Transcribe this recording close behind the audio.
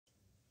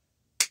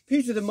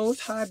Peace of the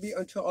Most High be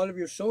unto all of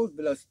your souls,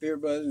 beloved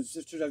spirit brothers and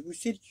sisters. As we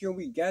sit here and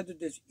we gather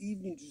this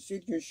evening to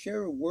sit here and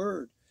share a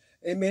word.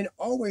 Amen.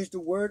 Always the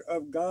word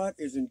of God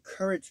is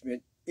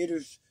encouragement. It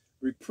is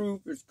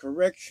reproof, it's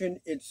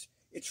correction, it's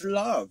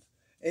love.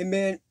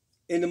 Amen.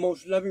 In the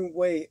most loving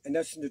way, and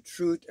that's in the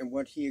truth and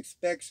what he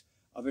expects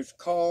of his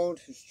called,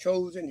 his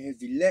chosen,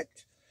 his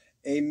elect.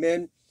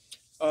 Amen.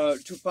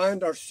 To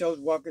find ourselves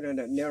walking on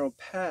that narrow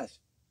path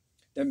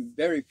that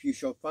very few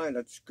shall find,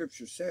 that the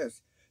scripture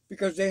says,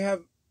 because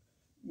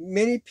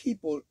many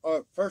people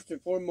are first and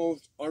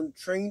foremost are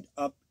trained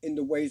up in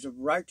the ways of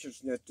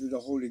righteousness through the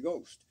Holy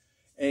Ghost.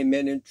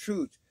 Amen. In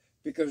truth,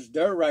 because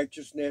their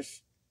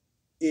righteousness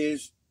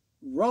is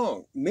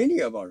wrong. Many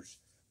of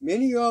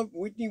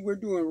we think we're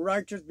doing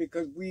righteous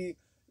because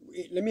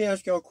let me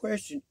ask y'all a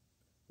question.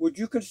 Would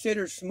you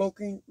consider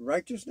smoking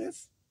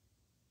righteousness?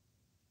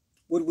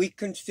 Would we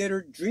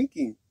consider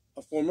drinking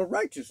a form of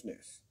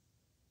righteousness?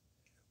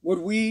 Would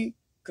we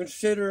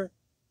consider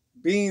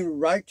being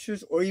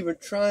righteous or even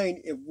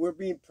trying if we're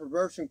being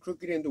perverse and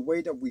crooked in the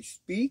way that we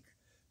speak,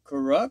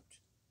 corrupt,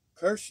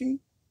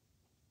 cursing?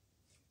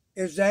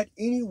 Is that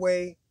any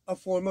way a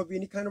form of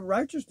any kind of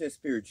righteousness,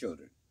 spirit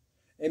children?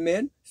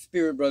 Amen?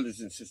 Spirit brothers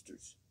and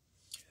sisters.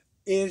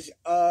 Is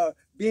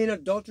being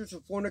adulterers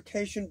of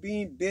fornication,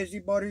 being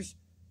busybodies,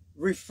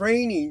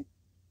 refraining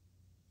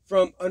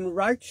from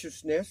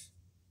unrighteousness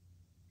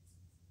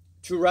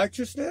to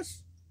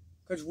righteousness?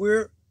 Because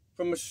we're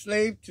from a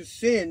slave to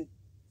sin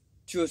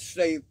to a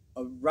slave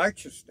of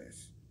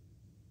righteousness.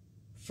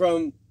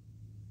 From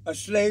a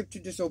slave to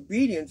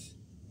disobedience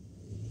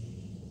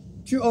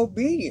to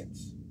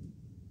obedience.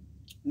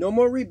 No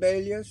more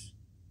rebellious,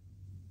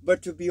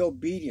 but to be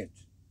obedient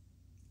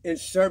in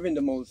serving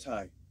the Most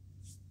High,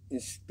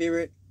 in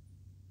spirit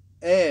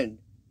and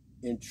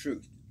in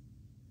truth.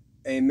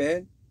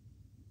 Amen.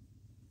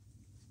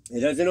 It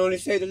doesn't only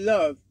say the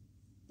love,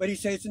 but he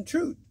says in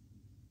truth.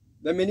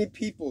 That many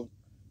people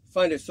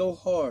find it so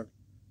hard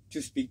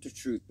to speak the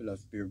truth,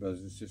 beloved spirit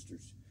brothers and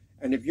sisters.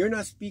 And if you're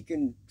not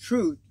speaking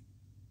truth,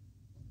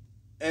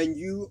 and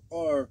you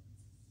are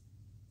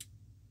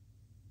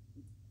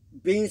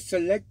being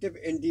selective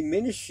and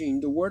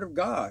diminishing the word of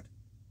God,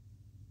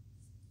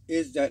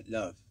 is that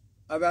love?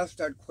 I've asked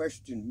that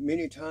question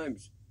many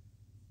times,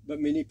 but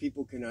many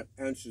people cannot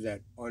answer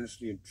that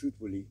honestly and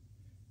truthfully.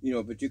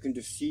 But you can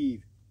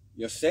deceive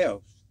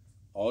yourselves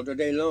all the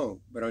day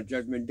long, but on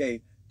Judgment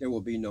Day, there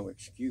will be no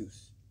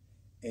excuse.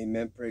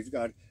 Amen. Praise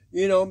God.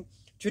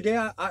 Today,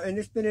 and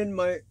it's been in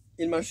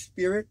my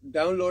spirit,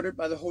 downloaded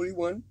by the Holy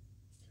One,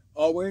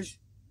 always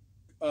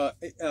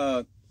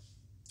through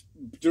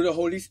the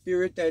Holy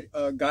Spirit that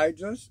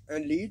guides us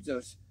and leads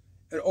us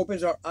and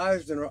opens our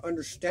eyes and our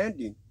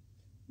understanding,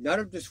 not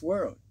of this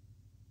world,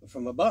 but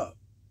from above.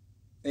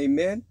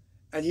 Amen.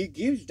 And he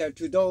gives that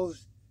to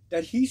those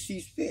that he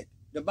sees fit.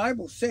 The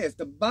Bible says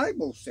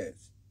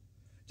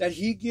that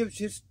he gives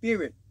his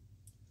spirit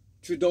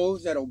to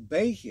those that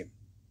obey him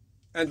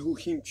and who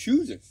he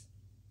chooses.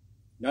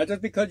 Not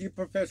just because you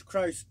profess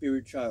Christ,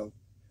 spirit child,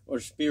 or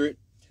spirit,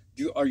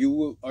 are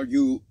you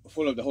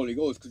full of the Holy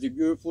Ghost? Because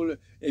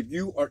if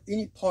you are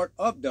any part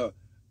of the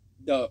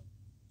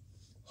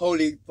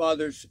Holy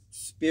Father's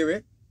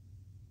Spirit,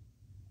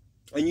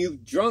 and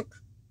you've drunk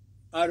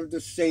out of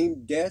the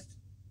same death,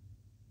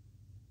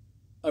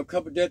 a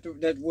cup of death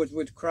that was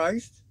with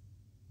Christ,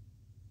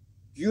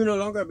 you no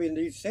longer be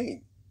the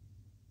same.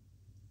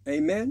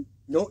 Amen?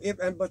 No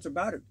ifs and buts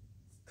about it.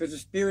 Because the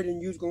Spirit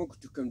in you is going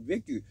to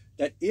convict you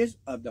that is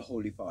of the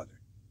Holy Father.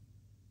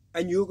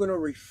 And you're going to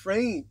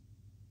refrain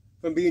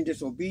from being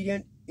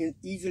disobedient and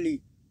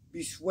easily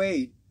be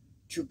swayed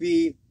to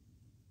be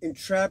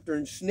entrapped or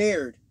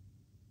ensnared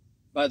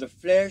by the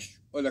flesh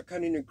or the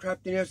cunning and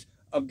craftiness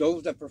of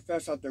those that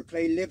profess out their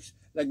clay lips,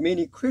 like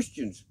many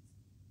Christians,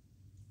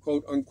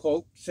 quote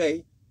unquote,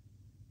 say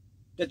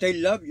that they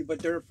love you, but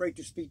they're afraid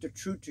to speak the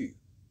truth to you.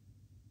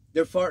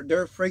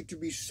 They're afraid to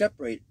be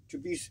separated,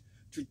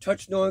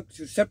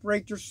 to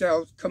separate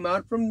yourselves, come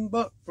out from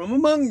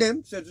among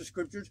them, says the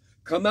scriptures,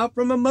 come out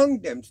from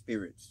among them,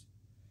 spirits.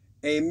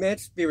 Amen,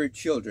 spirit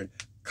children.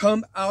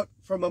 Come out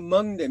from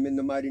among them in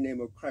the mighty name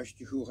of Christ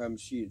Yahuwah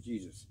HaMashiach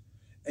Jesus.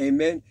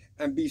 Amen.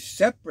 And be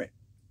separate.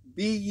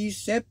 Be ye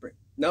separate.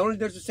 Not only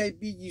does it say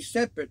be ye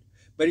separate,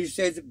 but he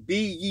says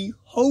be ye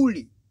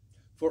holy.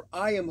 For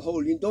I am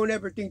holy. And don't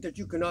ever think that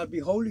you cannot be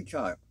holy,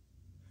 child.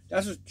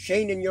 That's a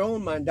chain in your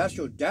own mind. That's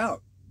your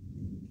doubt.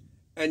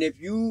 And if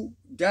you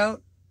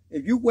doubt,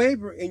 if you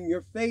waver in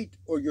your faith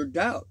or your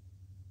doubt,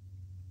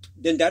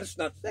 then that is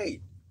not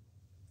faith.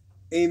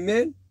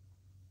 Amen.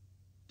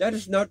 That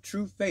is not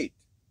true faith.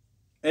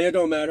 And it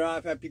don't matter.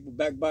 I've had people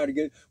backbite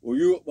again.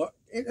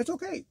 It's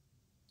okay.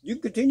 You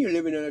can continue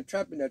living in a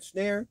trap, in that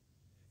snare,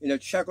 in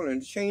that shackle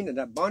and chain, and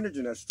that bondage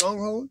and that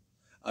stronghold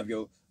of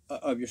your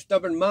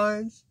stubborn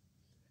minds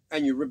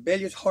and your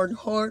rebellious hardened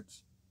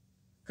hearts.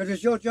 Because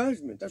it's your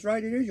judgment. That's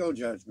right, it is your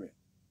judgment.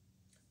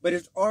 But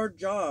it's our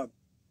job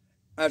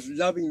as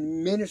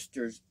loving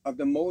ministers of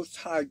the Most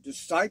High,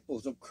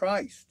 disciples of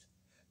Christ,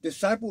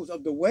 disciples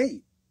of the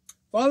way,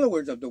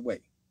 followers of the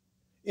way.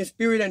 in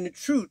spirit and in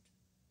truth,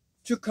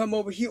 to come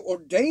over here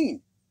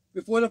ordained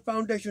before the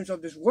foundations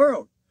of this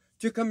world,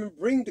 to come and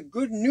bring the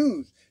good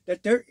news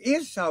that there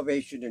is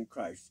salvation in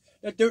Christ,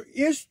 that there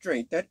is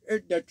strength,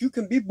 that you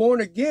can be born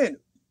again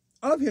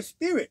of his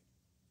spirit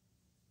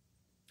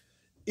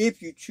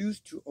if you choose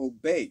to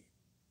obey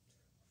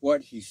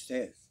what he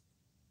says.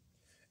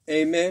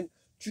 Amen.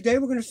 Today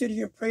we're going to sit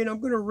here and pray, and I'm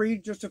going to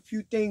read just a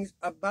few things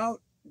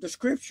about the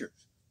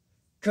scriptures,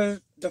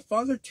 because the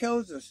Father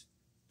tells us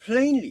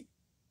plainly,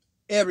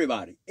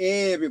 everybody,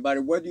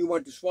 whether you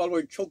want to swallow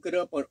it, choke it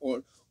up,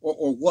 or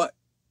what,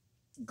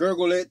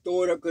 gurgle it,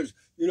 throw it up, because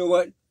you know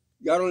what?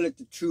 Y'all don't let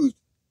the truth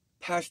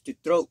pass the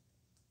throat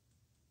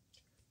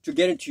to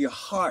get into your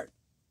heart.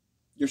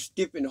 You're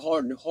stiff and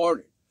hardened.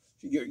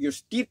 You're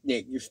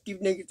stiff-necked. Your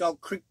stiff-neck is all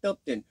creaked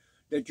up then,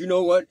 that you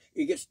know what?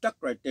 It gets stuck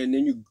right there, and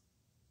then you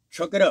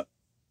chuck it up.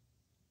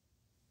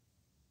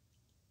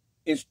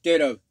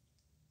 Instead of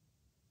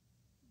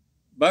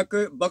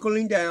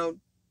buckling down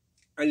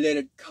and let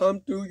it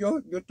come through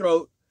your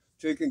throat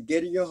so it can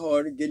get in your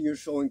heart and get in your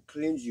soul and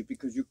cleanse you,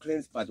 because you're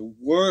cleansed by the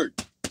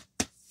word.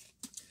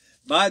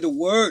 By the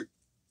word.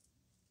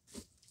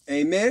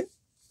 Amen.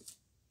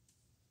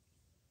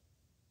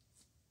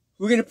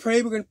 We're going to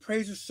pray. We're going to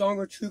praise a song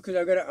or two, because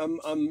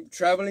I'm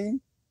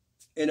traveling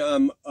and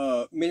I'm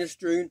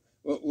ministering.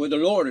 Well, the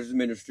Lord is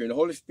ministering. The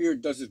Holy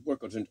Spirit does his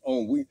work on his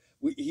own.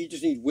 He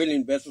just needs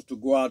willing vessels to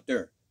go out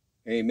there.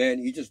 Amen.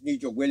 He just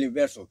needs your willing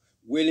vessel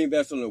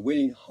and a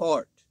willing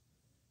heart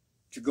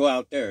to go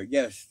out there.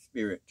 Yes,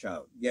 spirit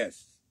child.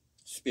 Yes,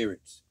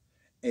 spirits.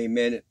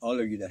 Amen. And all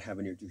of you that have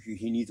an ear to hear,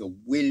 he needs a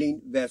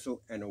willing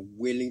vessel and a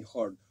willing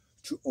heart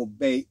to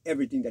obey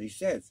everything that he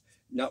says.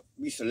 Not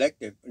be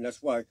selective. And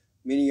that's why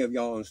many of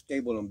y'all are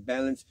unstable,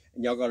 unbalanced,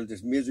 and y'all got all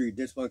this misery,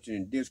 dysfunction,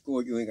 and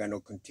discord. You ain't got no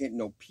content,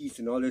 no peace,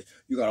 and all this.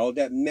 You got all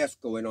that mess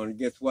going on. And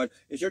guess what?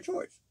 It's your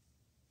choice.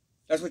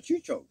 That's what you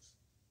chose.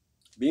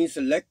 Being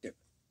selective.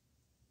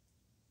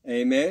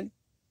 Amen.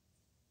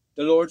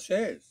 The Lord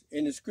says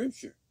in the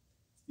scripture,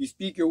 you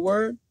speak your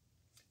word,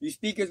 you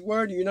speak his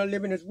word, and you're not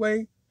living his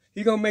way,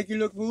 he's going to make you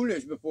look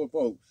foolish before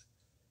folks.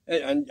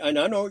 And I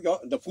know y'all,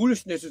 the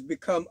foolishness has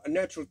become a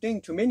natural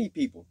thing to many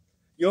people.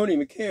 You don't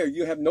even care.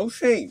 You have no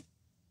shame.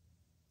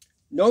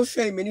 No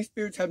shame. Many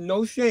spirits have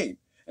no shame.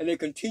 And they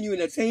continue in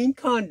that same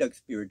conduct,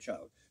 spirit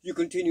child. You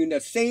continue in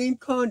that same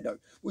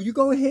conduct. Well, you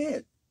go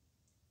ahead.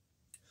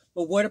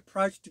 But what a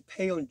price to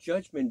pay on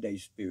Judgment Day,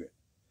 spirit.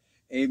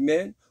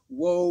 Amen.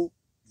 Woe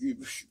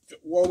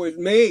is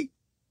me.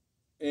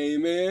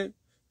 Amen.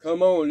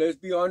 Come on, let's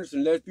be honest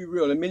and let's be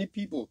real. And many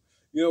people,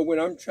 you know, when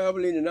I'm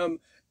traveling and I'm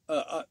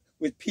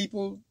with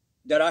people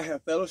that I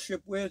have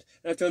fellowship with,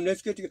 and I tell them,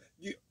 let's get together.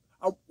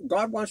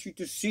 God wants you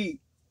to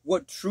see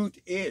what truth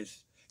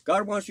is.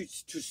 God wants you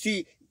to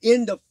see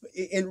in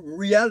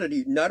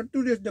reality, not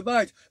through this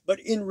device, but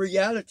in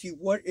reality,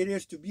 what it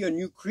is to be a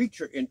new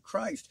creature in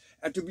Christ,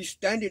 and to be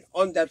standing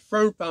on that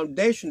firm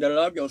foundation that a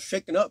lot of y'all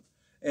shaking up.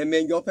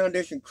 Amen. Your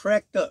foundation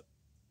cracked up.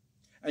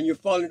 And you're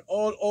falling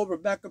all over,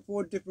 back and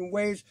forth, different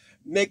ways,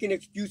 making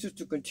excuses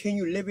to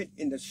continue living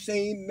in the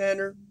same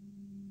manner,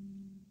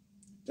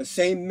 the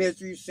same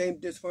misery, same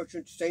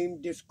dysfunction, same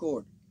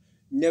discord,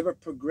 never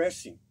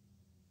progressing.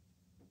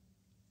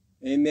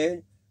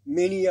 Amen.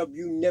 Many of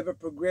you never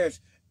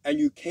progress, and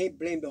you can't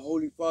blame the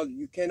Holy Father.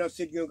 You cannot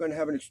sit here and going to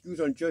have an excuse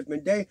on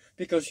Judgment Day,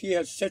 because he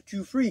has set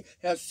you free,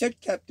 has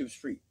set captives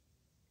free.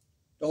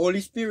 The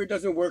Holy Spirit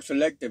doesn't work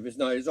selective.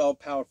 It's all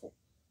powerful,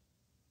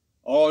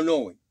 all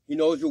knowing. He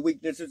knows your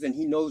weaknesses, and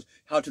he knows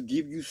how to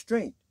give you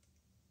strength.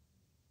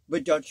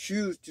 But y'all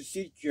choose to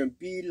sit here and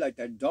be like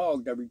that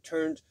dog that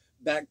returns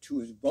back to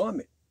his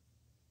vomit.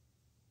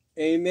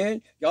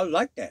 Amen. Y'all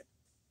like that.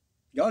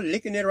 Y'all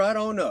licking it right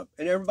on up.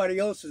 And everybody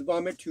else is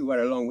vomit too, right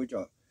along with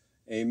y'all.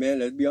 Amen.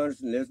 Let's be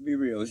honest and let's be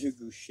real.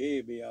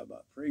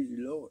 Praise the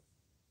Lord.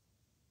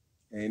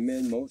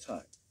 Amen. Most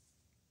High.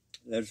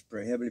 Let us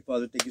pray. Heavenly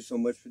Father, thank you so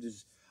much for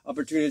this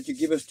opportunity to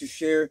give us to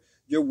share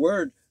your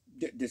word.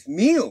 This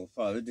meal,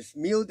 Father, this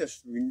meal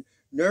that's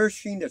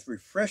nourishing, that's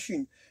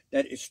refreshing,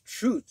 that is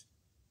truth,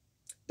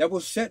 that will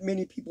set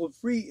many people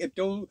free if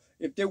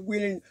they're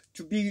willing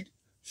to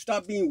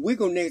stop being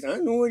wiggle necks. I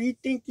know what you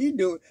think you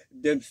do.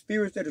 The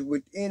spirits that are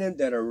within them,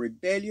 that are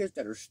rebellious,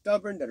 that are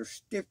stubborn, that are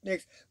stiff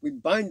necks, we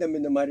bind them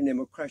in the mighty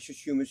name of Christ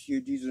Yeshua, Messiah,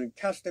 Jesus, and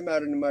cast them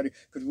out in the mighty,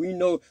 because we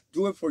know,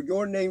 do it for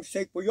your name's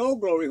sake, for your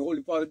glory,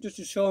 Holy Father, just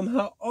to show them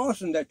how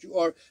awesome that you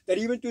are, that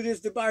even through this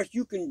device,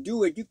 you can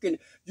do it.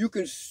 You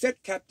can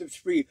set captives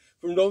free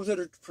from those that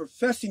are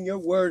professing your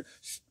word,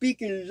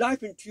 speaking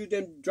life into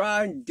them,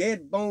 dry and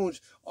dead bones,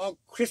 all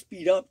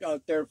crispied up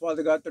out there,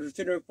 Father God, that are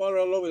sitting there falling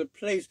all over the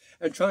place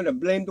and trying to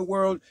blame the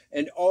world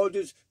and all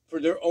this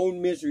for their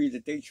own misery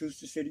that they choose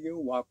to sit here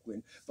and walk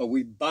with. But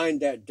we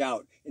bind that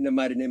doubt in the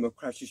mighty name of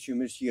Christ Yeshua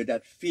Messiah,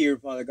 that fear,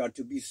 Father God,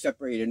 to be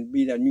separated and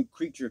be that new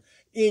creature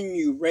in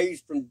you,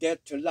 raised from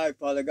death to life,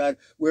 Father God.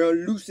 We're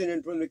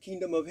loosening from the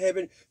kingdom of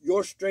heaven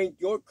your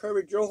strength, your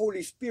courage, your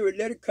Holy Spirit.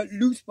 Let it cut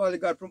loose, Father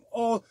God, from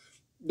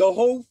the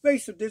whole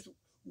face of this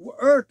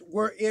earth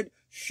where it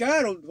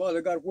shadowed,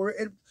 Father God, where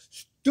it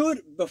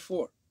stood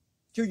before.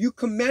 So you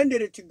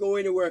commanded it to go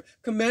anywhere,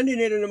 commanding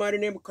it in the mighty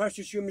name of Christ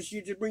Yeshua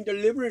Mashiach to bring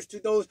deliverance to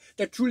those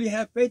that truly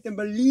have faith and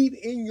believe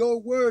in your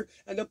word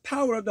and the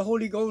power of the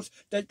Holy Ghost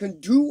that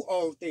can do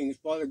all things,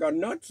 Father God.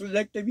 Not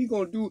selective.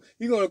 You're going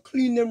to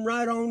clean them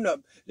right on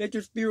up. Let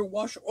your spirit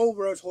wash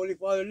over us, Holy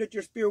Father. Let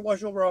your spirit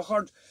wash over our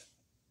hearts.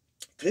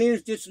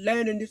 Cleanse this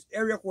land and this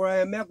area where I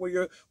am at,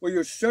 where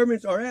your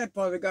servants are at,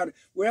 Father God.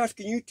 We're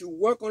asking you to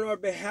work on our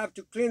behalf,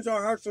 to cleanse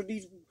our hearts so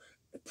these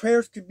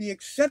prayers could be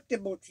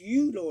acceptable to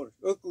you, Lord.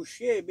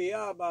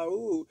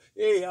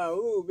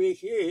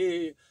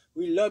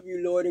 We love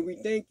you, Lord, and we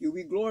thank you.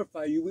 We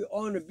glorify you. We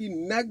honor, be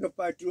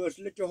magnified through us.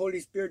 Let your Holy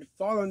Spirit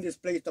fall on this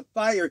place. The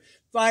fire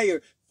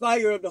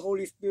of the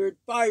Holy Spirit,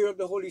 fire of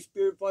the Holy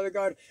Spirit, Father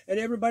God. And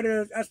everybody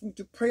that's asking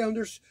to pray on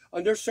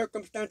their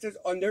circumstances,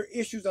 on their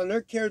issues, on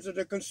their cares, on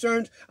their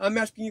concerns, I'm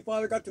asking you,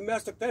 Father God, to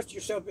manifest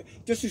yourself,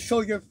 just to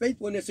show your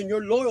faithfulness and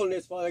your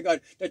loyalness, Father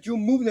God, that you'll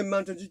move the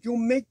mountains, that you'll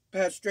make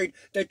paths straight,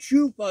 that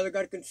you, Father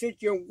God, can sit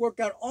here and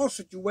work out all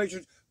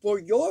situations for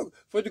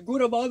the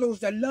good of all those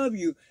that love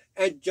you,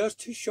 and just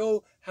to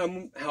show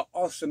how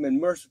awesome and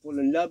merciful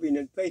and loving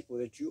and faithful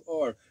that you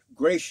are,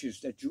 gracious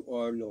that you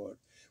are, Lord.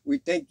 We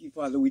thank you,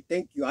 Father. We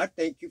thank you. I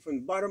thank you from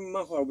the bottom of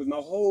my heart, with my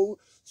whole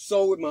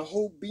soul, with my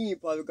whole being,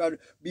 Father God.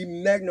 Be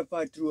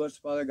magnified through us,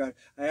 Father God.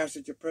 I ask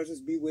that your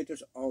presence be with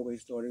us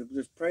always, Lord. As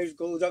this praise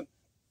goes up,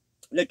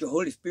 let your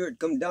Holy Spirit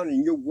come down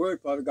in your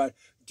word, Father God.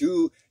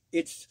 Do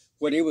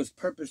what it was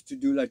purposed to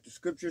do. Like the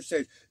scripture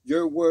says,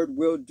 your word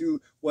will do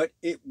what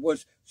it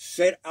was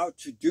set out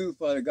to do,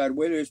 Father God,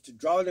 whether it's to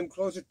draw them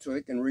closer so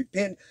they can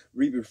repent,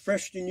 be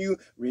refreshed in you,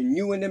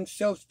 renewing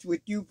themselves with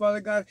you,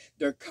 Father God,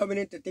 their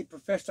covenant that they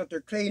professed out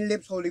their clean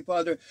lips, Holy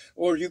Father,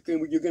 or you're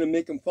going to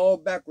make them fall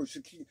backwards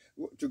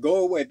to go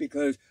away,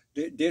 because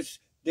this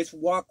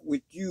walk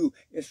with you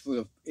is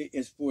for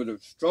the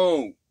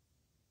strong,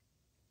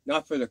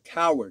 not for the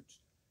cowards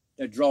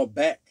that draw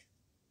back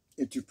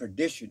into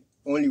perdition,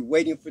 only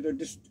waiting for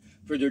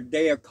their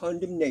day of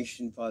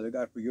condemnation, Father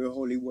God, for your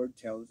holy word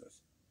tells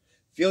us.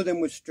 Fill them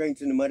with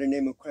strength in the mighty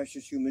name of Christ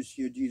Yeshua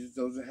Mashiach, Jesus,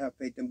 those who have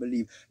faith and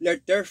believe.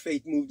 Let their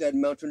faith move that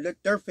mountain.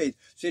 Let their faith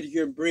sit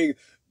here and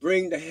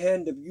bring the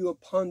hand of you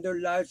upon their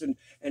lives and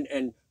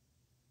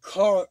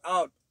call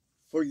out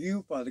for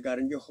you, Father God,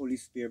 and your Holy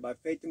Spirit. By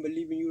faith and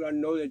believing you, I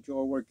know that you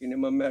are working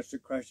in my Master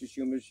Christ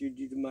Yeshua Mashiach,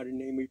 Jesus, mighty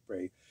name we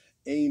pray.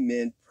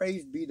 Amen.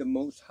 Praise be the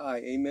Most High.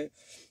 Amen.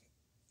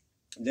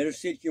 Let us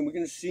sit here and we're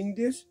going to sing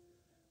this.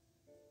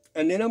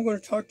 And then I'm going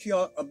to talk to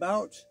y'all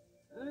about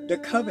the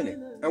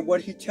covenant and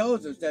what he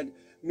tells us, that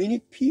many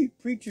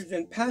preachers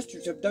and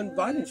pastors have done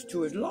violence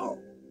to his law,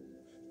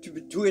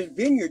 to his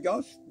vineyard.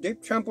 Y'all, they've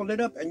trampled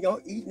it up and y'all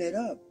eating it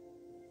up.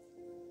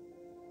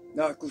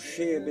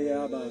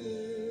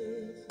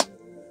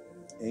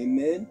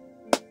 Amen.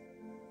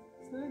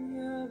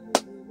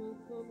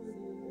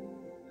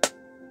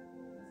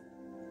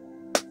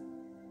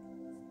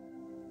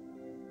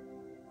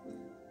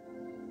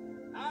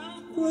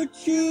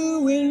 Put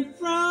you in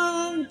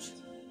front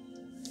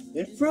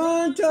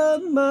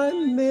of my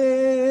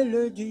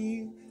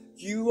melody.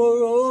 You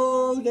are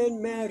all that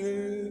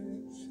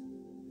matters.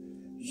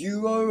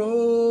 You are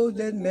all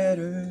that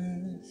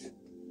matters.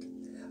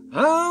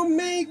 I'll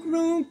make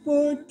room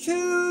for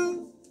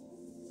two.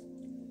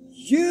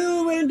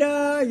 You and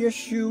I,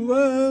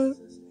 Yeshua.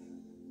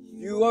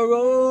 You are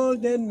all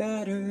that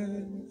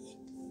matters.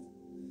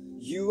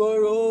 You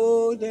are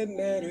all that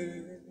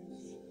matters.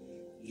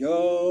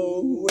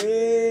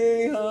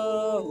 Yahweh,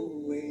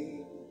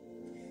 Yahweh,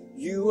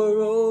 you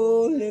are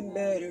all that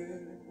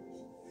matters.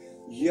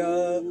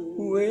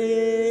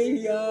 Yahweh,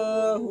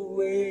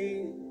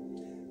 Yahweh,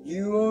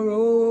 you are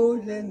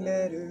all that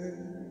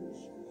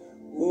matters.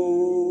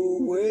 Oh,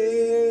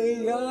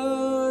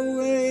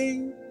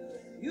 Yahweh,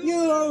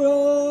 you are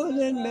all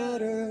that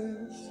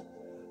matters.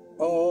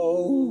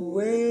 Oh,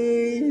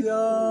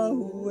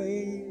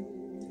 Yahweh,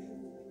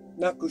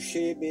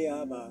 Nakushe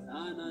Beaba.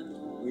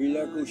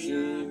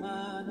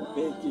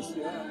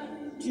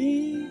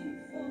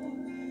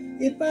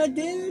 If I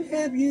didn't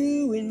have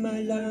you in my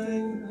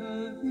life,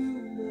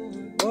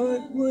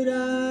 what would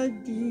I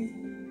do?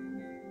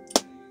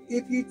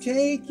 If you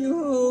take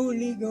your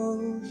Holy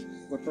Ghost,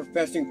 we're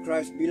professing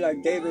Christ, be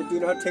like David, do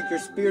not take your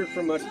spirit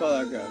from us,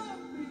 Father God.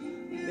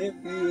 If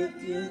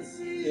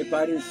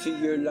I didn't see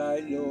your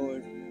light,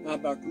 Lord,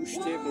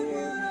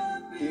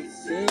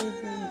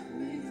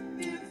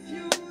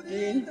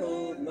 didn't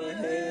hold my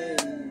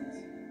hand.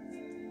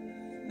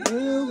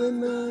 Who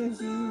am I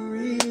to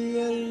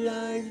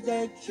realize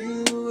that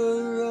you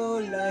are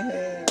all I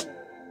have?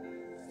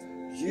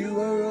 You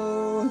are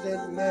all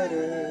that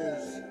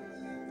matters.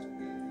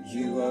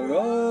 You are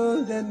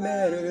all that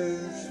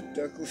matters.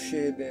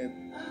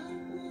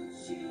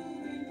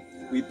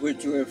 We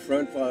put you in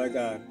front, Father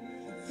God.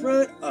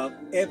 Front of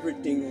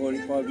everything,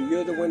 Holy Father.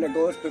 You're the one that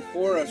goes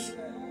before us.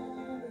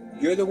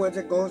 You're the one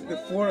that goes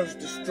before us,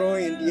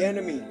 destroying the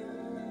enemy.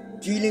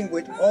 Dealing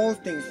with all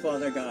things,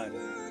 Father God.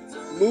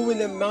 Moving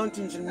the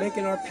mountains and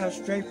making our path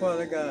straight,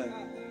 Father God.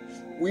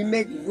 We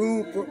make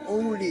room for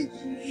only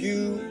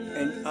you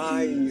and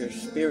I and your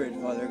Spirit,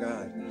 Father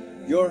God.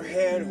 Your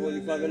hand,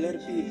 Holy Father, let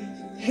it be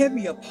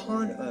heavy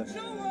upon us.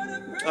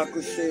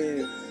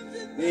 Akushe.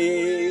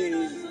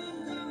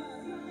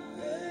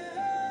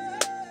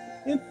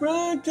 In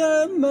front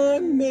of my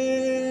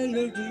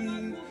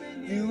melody,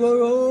 you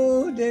are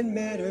all that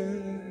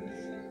matters.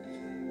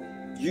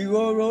 You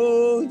are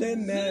all that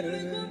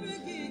matters.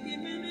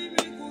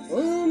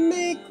 Oh,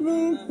 make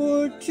room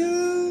for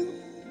two.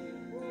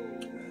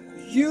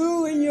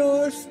 You and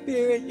your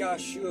Spirit,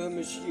 Yahshua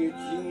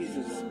Mashiach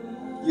Jesus.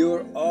 You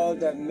are all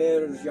that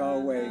matters,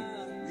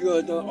 Yahweh. You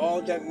are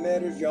all that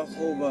matters,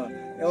 Jehovah.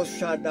 El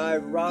Shaddai,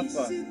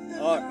 Rapha,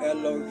 our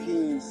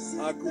Elohim,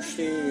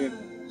 Akushem.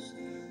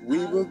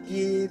 We will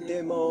give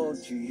them all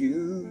to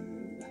you.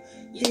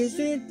 Is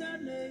it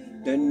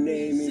the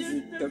name? Is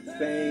it the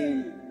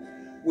fame?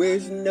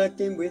 There's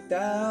nothing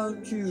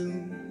without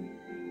you.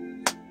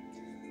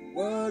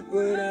 What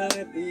would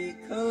I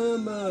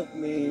become of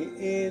me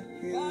if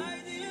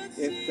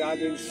I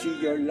didn't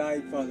see your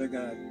light, Father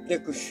God?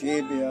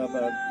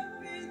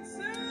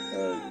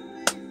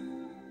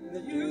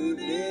 You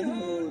didn't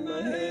hold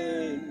my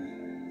hand.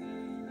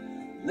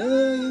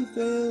 Now you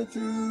fail to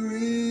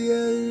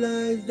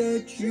realize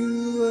that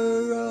you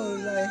were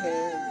all I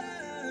had.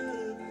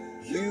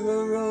 You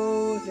are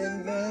all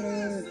that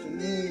matters to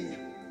me.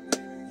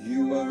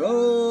 You are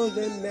all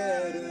that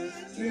matters,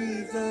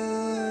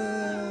 Jesus.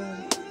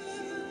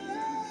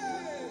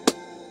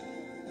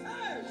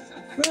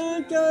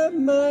 Front of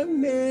my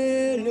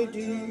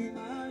melody,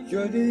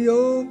 you're the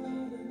old.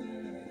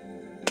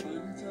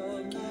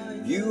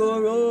 You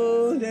are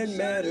all that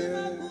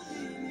matters.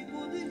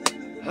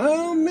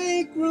 I'll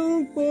make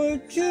room for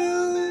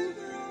two,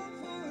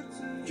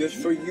 just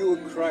for you,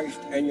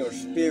 Christ, and your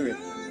Spirit,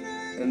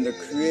 and the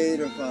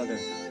Creator, Father.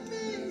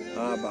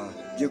 Abba,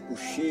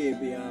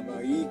 Jekushebi,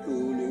 Abba,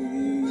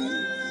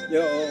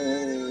 Yo,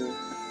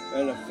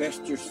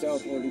 manifest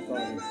yourself, Holy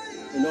Father.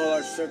 In all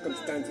our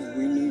circumstances,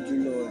 we need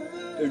you, Lord.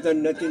 There's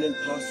nothing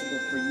impossible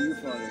for you,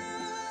 Father.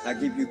 I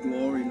give you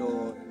glory,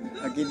 Lord.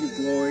 I give you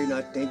glory, and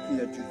I thank you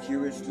that you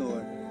hear us,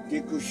 Lord.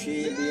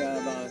 Jekushebi,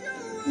 Abba.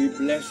 We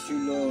bless you,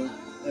 Lord.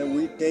 And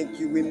we thank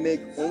you. We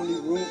make only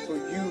room for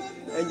you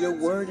and your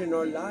word in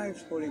our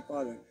lives, Holy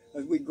Father.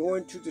 As we go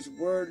into this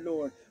word,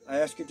 Lord, I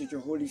ask you that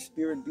your Holy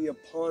Spirit be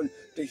upon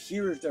the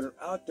hearers that are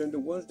out there and the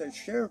ones that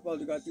share,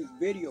 Father God, these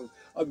videos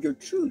of your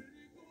truth.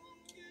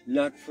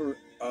 Not for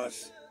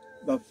us,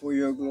 but for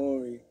your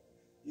glory.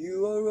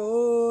 You are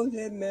all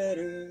that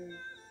matters.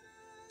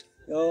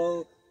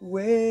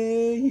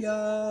 Yahweh,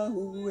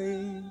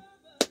 Yahweh.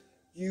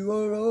 You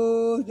are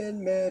all that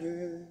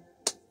matters.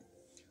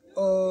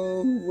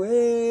 Oh,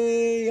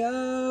 way,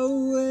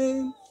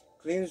 Yahweh.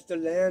 Cleanse the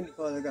land,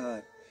 Father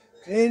God.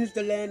 Cleanse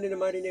the land in the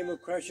mighty name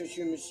of Christ,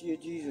 Yeshua, Messiah,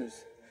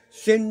 Jesus.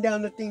 Send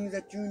down the things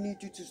that you need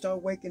to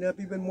start waking up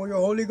even more, your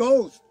Holy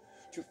Ghost,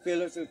 to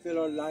fill us and fill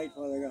our light,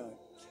 Father God.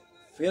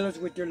 Fill us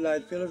with your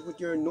light. Fill us with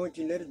your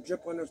anointing. Let it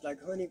drip on us like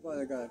honey,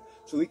 Father God,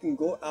 so we can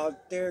go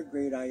out there,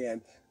 great I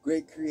am,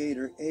 great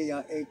Creator,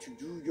 AIA, to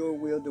do your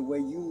will the way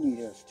you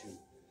need us to.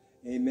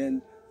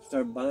 Amen.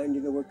 Start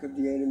binding the work of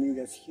the enemy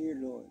that's here,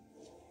 Lord.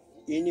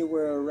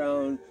 Anywhere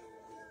around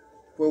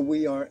where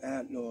we are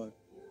at, Lord.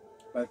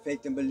 By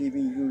faith and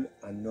believing you,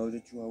 I know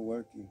that you are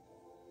working.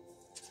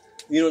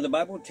 You know, the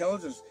Bible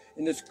tells us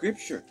in the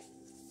scripture,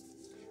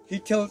 he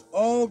tells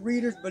all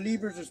readers,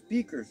 believers, and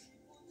speakers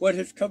what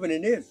his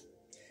covenant is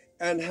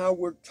and how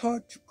we're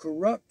taught to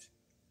corrupt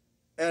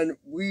and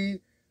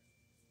we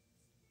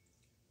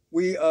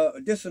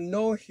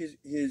disannul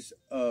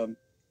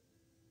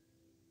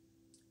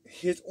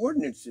his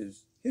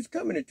ordinances, his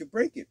covenant, to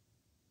break it.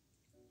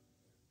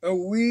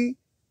 And we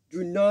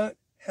do not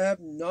have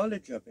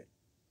knowledge of it.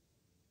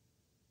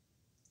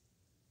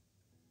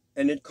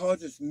 And it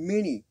causes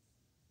many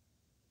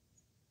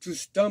to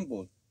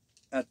stumble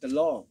at the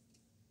law.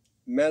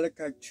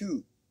 Malachi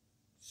 2,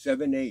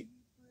 7, 8.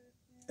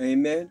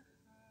 Amen.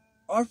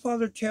 Our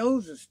Father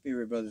tells us,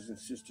 Spirit, brothers and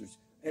sisters,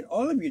 and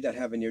all of you that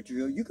have an ear to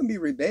hear, you can be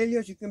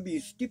rebellious, you can be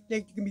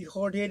stiff-necked, you can be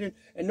hard-headed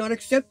and not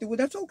accept it. Well,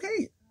 that's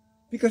okay,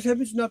 because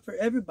heaven's not for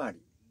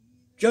everybody.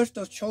 Just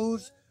as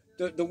chose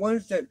the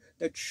ones that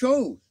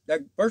chose,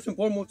 that first and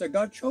foremost, that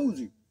God chose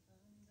you.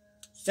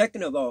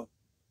 Second of all,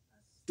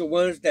 the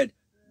ones that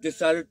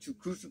decided to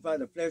crucify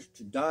the flesh,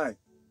 to die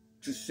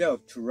to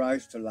self, to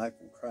rise to life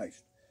in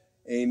Christ.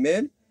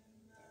 Amen.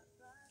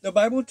 The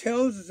Bible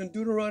tells us in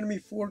Deuteronomy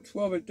 4,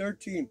 12 and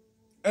 13,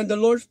 and the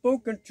Lord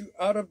spoke unto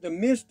out of the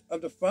midst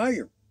of the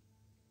fire.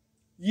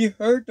 Ye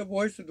heard the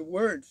voice of the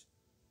words,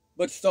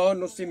 but saw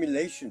no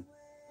simulation,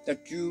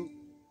 that you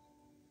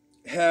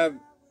have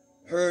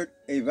heard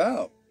a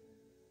vow,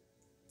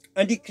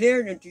 and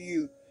declared unto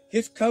you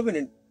his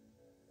covenant,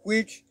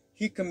 which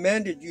he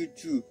commanded you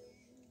to,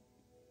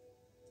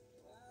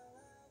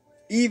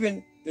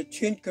 even the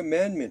 10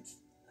 commandments.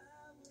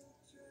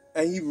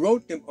 And he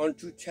wrote them on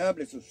 2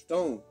 tablets of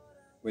stone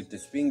with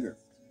his finger.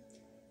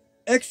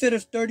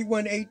 Exodus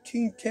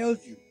 31:18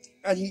 tells you,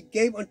 and he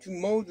gave unto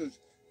Moses,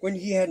 when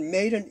he had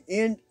made an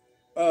end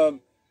of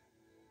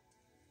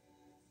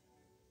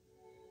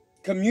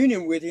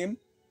communion with him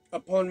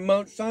upon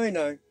Mount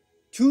Sinai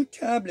 2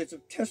 tablets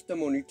of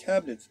testimony,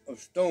 tablets of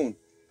stone,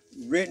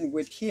 written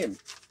with him.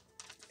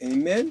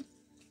 Amen.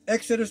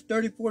 Exodus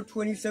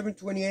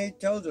 34:27-28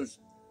 tells us,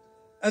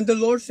 and the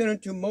Lord said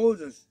unto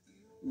Moses,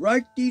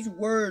 write these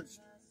words,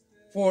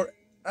 for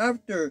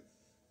after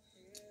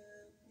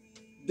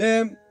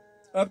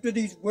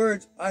these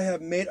words I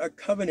have made a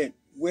covenant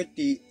with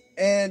thee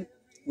and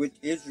with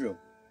Israel.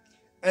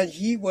 And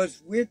he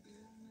was with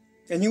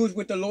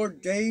the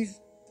Lord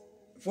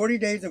 40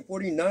 days and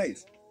 40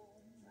 nights.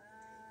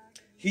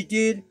 He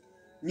did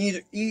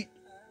neither eat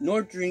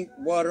nor drink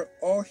water.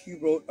 All he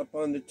wrote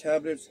upon the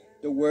tablets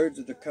the words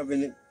of the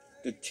covenant,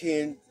 the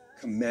 10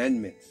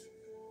 commandments.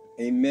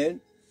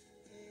 Amen.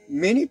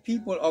 Many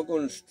people are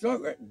going to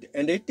struggle,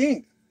 and they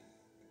think,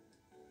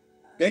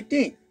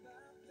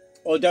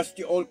 oh, that's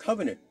the old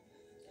covenant.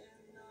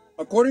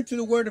 According to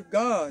the word of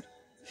God,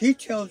 he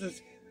tells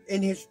us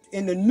in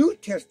the New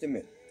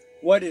Testament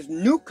what his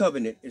new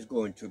covenant is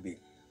going to be.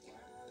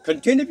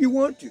 Continue if you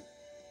want to,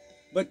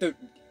 but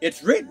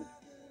it's written.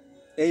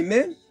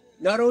 Amen.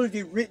 Not only is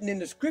it written in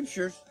the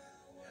scriptures,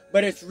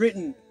 but it's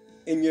written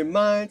in your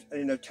mind and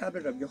in the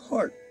tablet of your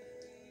heart.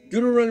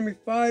 Deuteronomy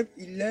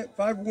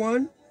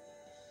 5:1.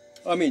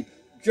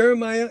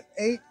 Jeremiah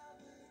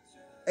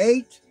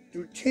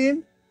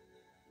 8:8-10.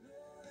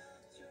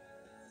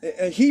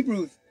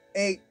 Hebrews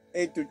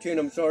 8:8-10,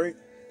 I'm sorry.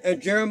 And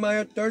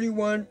Jeremiah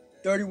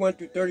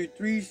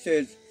 31:31-33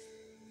 says,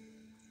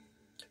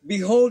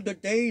 behold, the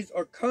days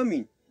are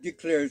coming,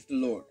 declares the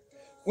Lord,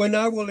 when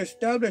I will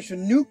establish a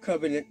new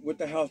covenant with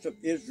the house of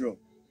Israel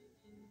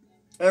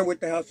and with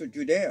the house of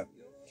Judea,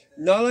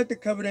 not like the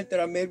covenant that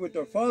I made with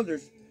their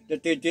fathers,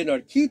 that they did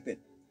not keep it.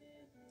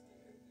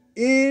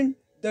 In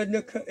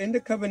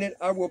the covenant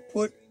I will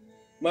put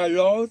my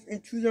laws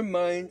into their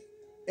minds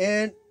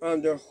and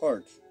on their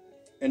hearts,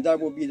 and I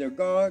will be their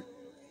God,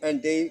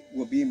 and they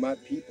will be my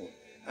people.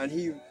 And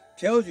he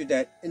tells you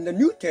that in the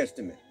New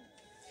Testament.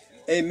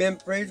 Amen.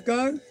 Praise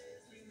God.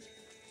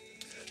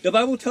 The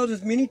Bible tells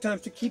us many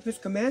times to keep his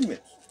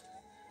commandments.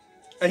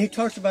 And he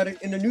talks about it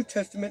in the New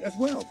Testament as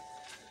well.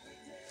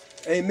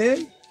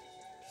 Amen.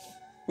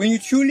 When you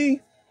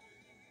truly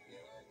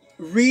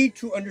read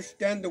to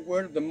understand the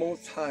word of the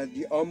Most High,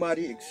 the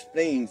Almighty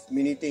explains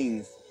many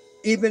things,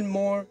 even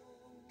more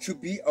to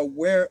be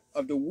aware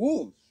of the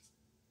wolves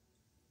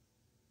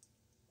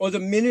or the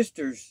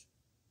ministers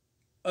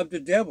of the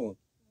devil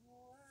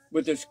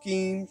with their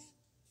schemes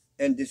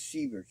and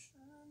deceivers.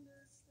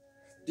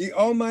 The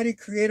Almighty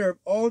Creator of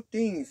all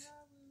things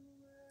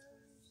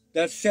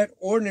that set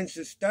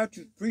ordinances,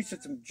 statutes,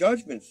 precepts, and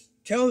judgments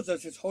tells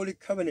us his holy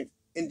covenant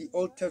in the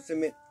Old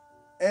Testament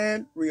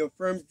and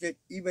reaffirms it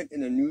even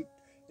in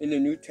the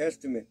New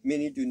Testament.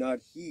 Many do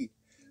not heed,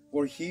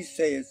 for he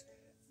says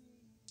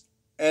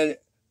and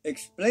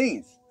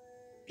explains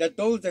that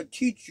those that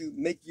teach you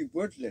make you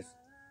worthless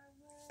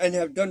and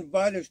have done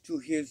violence to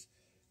his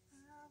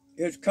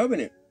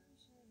covenant.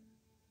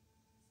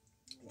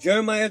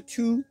 Jeremiah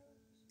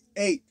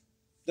 2:8.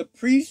 The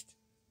priest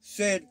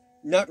said,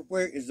 not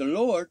where is the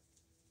Lord?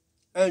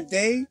 And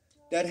they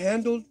that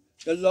handled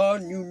the law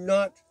knew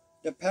not.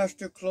 The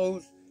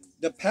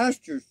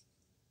pastors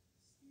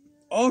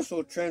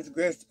also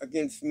transgressed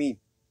against me,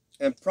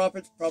 and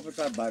prophets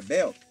prophesied by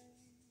Baal,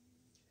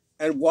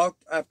 and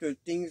walked after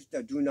things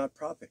that do not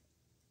profit.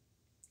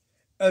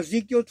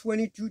 Ezekiel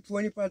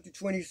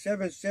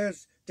 22:25-27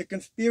 says, the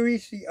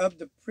conspiracy of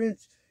the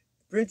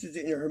princes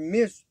in her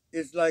midst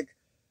is like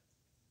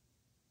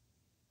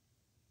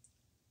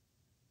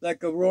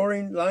a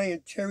roaring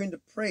lion tearing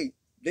the prey.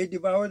 They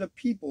devour the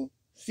people,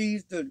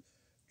 seize the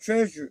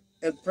treasure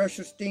and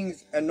precious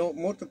things, and don't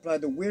multiply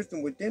the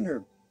wisdom within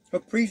her. Her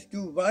priests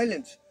do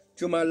violence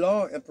to my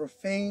law and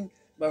profane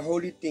my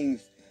holy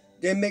things.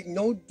 They make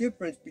no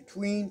difference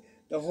between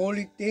the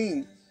holy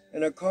thing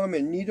and a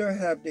common, neither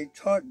have they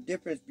taught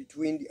difference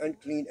between the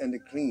unclean and the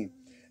clean,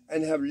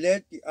 and have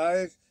led the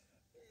eyes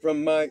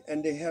from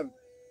they have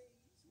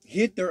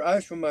hid their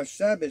eyes from my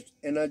Sabbaths,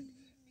 and I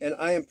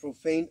am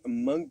profane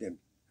among them.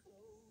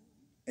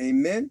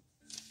 Amen.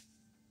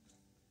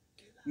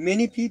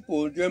 Many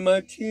people,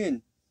 Jeremiah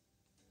 10,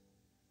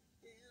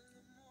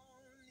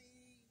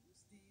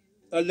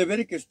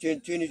 Leviticus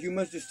 10:10 is, you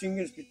must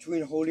distinguish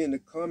between holy and the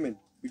common,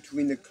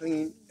 between the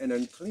clean and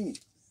unclean.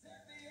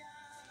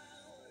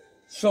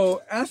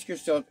 So ask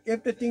yourself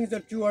if the things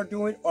that you are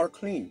doing are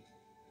clean,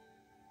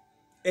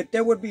 if they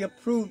would be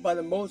approved by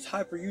the Most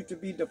High for you to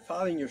be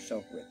defiling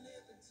yourself with.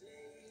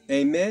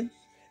 Amen.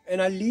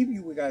 And I leave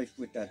you guys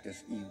with that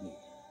this evening.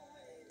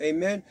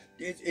 Amen.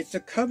 It's a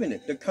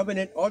covenant. The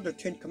covenant are the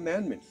 10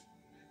 commandments.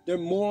 They're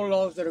moral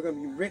laws that are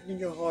going to be written in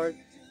your heart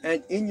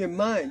and in your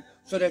mind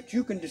so that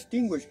you can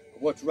distinguish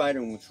what's right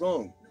and what's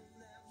wrong.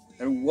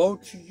 And woe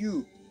to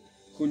you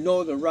who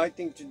know the right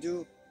thing to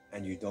do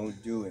and you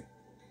don't do it.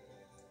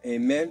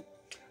 Amen.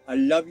 I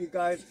love you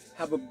guys.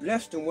 Have a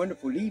blessed and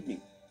wonderful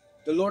evening.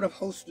 The Lord of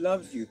hosts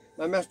loves you.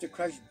 My Master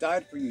Christ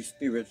died for you,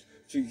 spirits.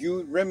 So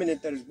you,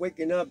 remnant that is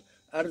waking up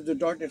out of the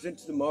darkness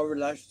into the marvelous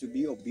light, to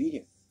be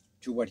obedient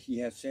to what he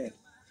has said.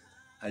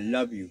 I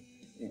love you.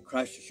 In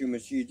Christ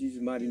Yeshua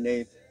Jesus' mighty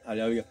name, I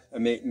love you.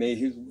 And may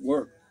his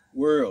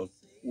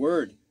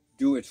word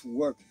do its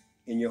work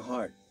in your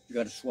heart. You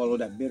got to swallow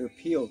that bitter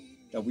pill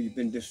that we've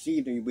been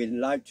deceived and you've been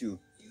lied to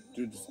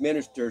through these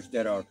ministers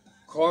that are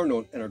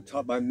carnal and are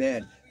taught by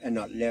man and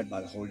not led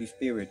by the Holy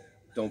Spirit.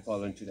 Don't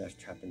fall into that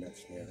trap and that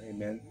snare.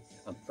 Amen.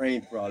 I'm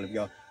praying for all of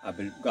y'all.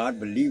 God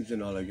believes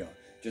in all of y'all,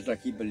 just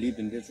like he believed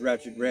in this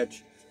wretched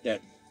wretch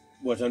that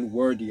was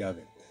unworthy of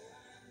it.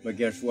 But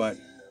guess what?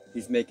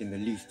 He's making the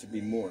least to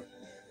be more.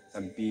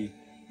 And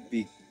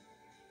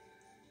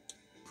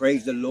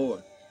praise the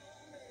Lord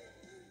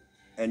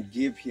and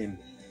give him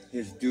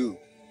his due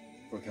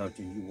for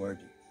counting you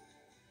worthy.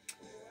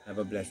 Have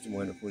a blessed and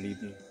wonderful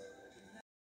evening.